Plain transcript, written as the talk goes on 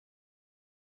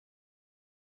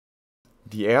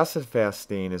The acid-fast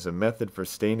stain is a method for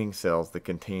staining cells that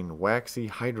contain waxy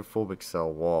hydrophobic cell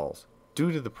walls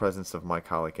due to the presence of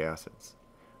mycolic acids.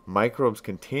 Microbes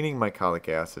containing mycolic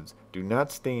acids do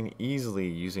not stain easily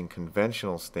using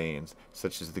conventional stains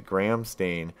such as the Gram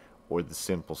stain or the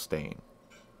simple stain.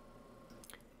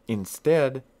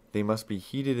 Instead, they must be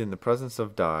heated in the presence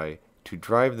of dye to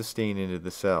drive the stain into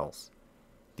the cells.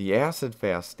 The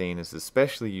acid-fast stain is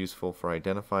especially useful for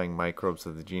identifying microbes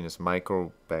of the genus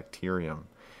Mycobacterium,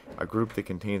 a group that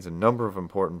contains a number of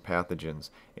important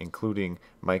pathogens, including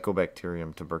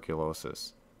Mycobacterium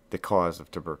tuberculosis, the cause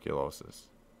of tuberculosis.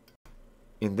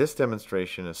 In this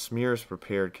demonstration, a smear is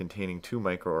prepared containing two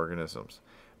microorganisms,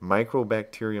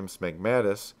 Mycobacterium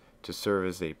smegmatis, to serve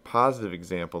as a positive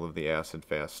example of the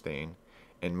acid-fast stain,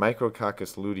 and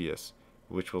Micrococcus luteus,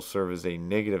 which will serve as a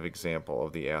negative example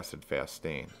of the acid-fast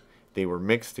stain. They were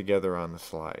mixed together on the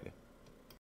slide.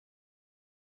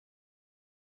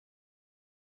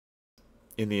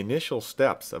 In the initial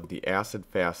steps of the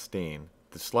acid-fast stain,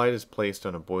 the slide is placed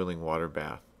on a boiling water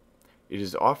bath. It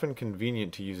is often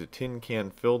convenient to use a tin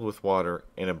can filled with water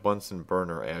and a Bunsen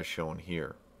burner as shown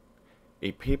here.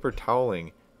 A paper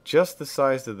toweling just the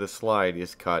size of the slide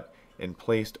is cut and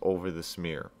placed over the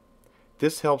smear.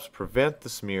 This helps prevent the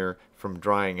smear from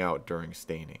drying out during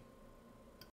staining.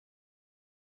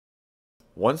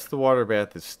 Once the water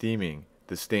bath is steaming,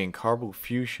 the stain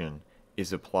carbofusion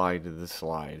is applied to the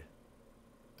slide.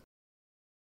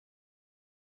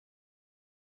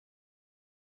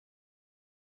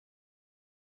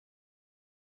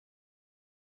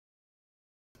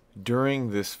 During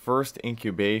this first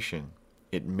incubation,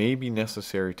 it may be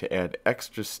necessary to add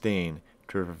extra stain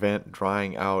to prevent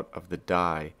drying out of the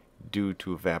dye due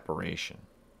to evaporation.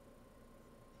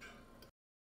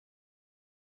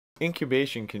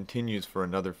 Incubation continues for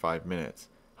another 5 minutes.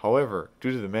 However,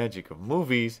 due to the magic of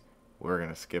movies, we're going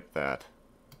to skip that.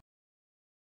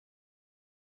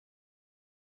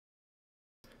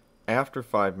 After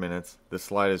 5 minutes, the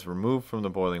slide is removed from the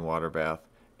boiling water bath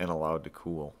and allowed to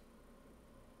cool.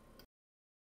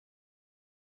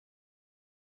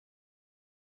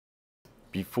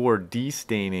 Before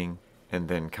destaining and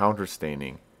then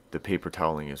counterstaining, the paper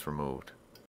toweling is removed.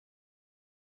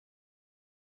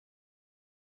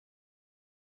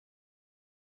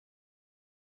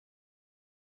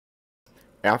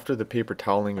 After the paper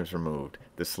toweling is removed,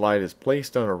 the slide is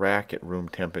placed on a rack at room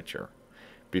temperature.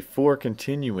 Before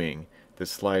continuing, the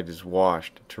slide is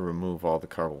washed to remove all the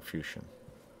carbofusion.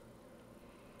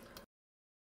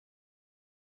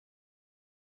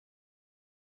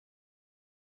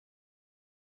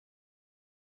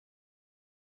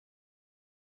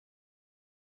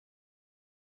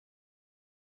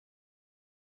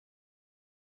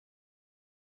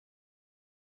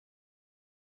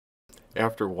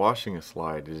 After washing a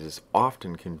slide, it is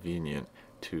often convenient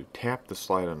to tap the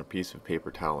slide on a piece of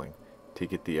paper toweling to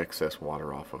get the excess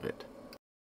water off of it.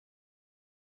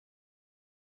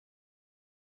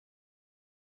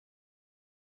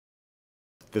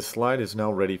 The slide is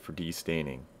now ready for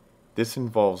destaining. This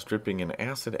involves dripping an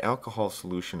acid alcohol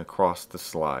solution across the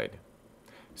slide.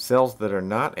 Cells that are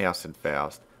not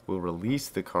acid-fast will release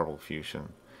the carbofusion,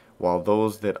 while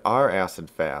those that are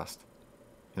acid-fast,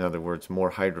 in other words more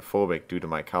hydrophobic due to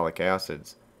mycolic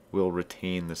acids, will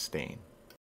retain the stain.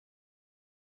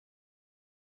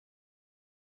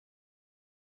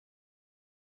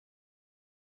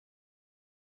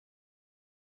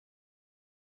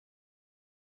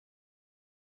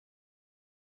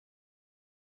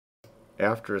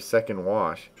 After a second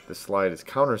wash, the slide is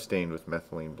counterstained with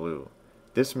methylene blue.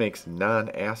 This makes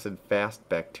non-acid fast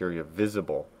bacteria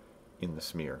visible in the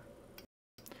smear.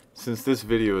 Since this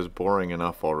video is boring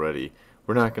enough already,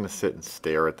 we're not going to sit and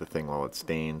stare at the thing while it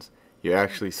stains. You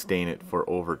actually stain it for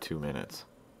over 2 minutes.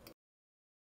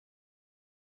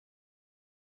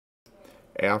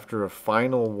 After a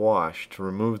final wash to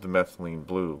remove the methylene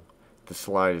blue, the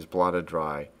slide is blotted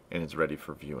dry and is ready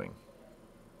for viewing.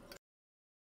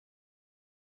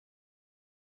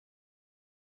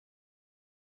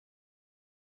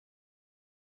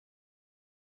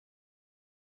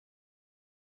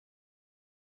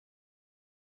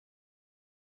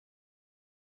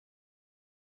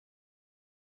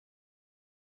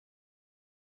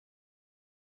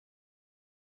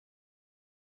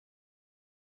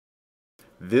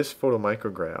 This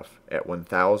photomicrograph at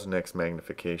 1000x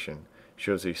magnification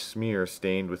shows a smear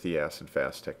stained with the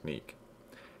acid-fast technique.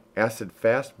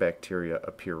 Acid-fast bacteria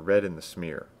appear red in the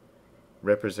smear,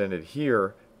 represented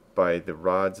here by the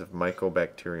rods of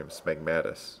Mycobacterium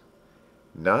smegmatis.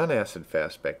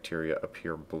 Non-acid-fast bacteria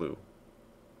appear blue.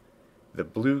 The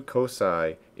blue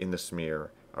foci in the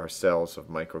smear are cells of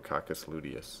Micrococcus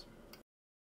luteus.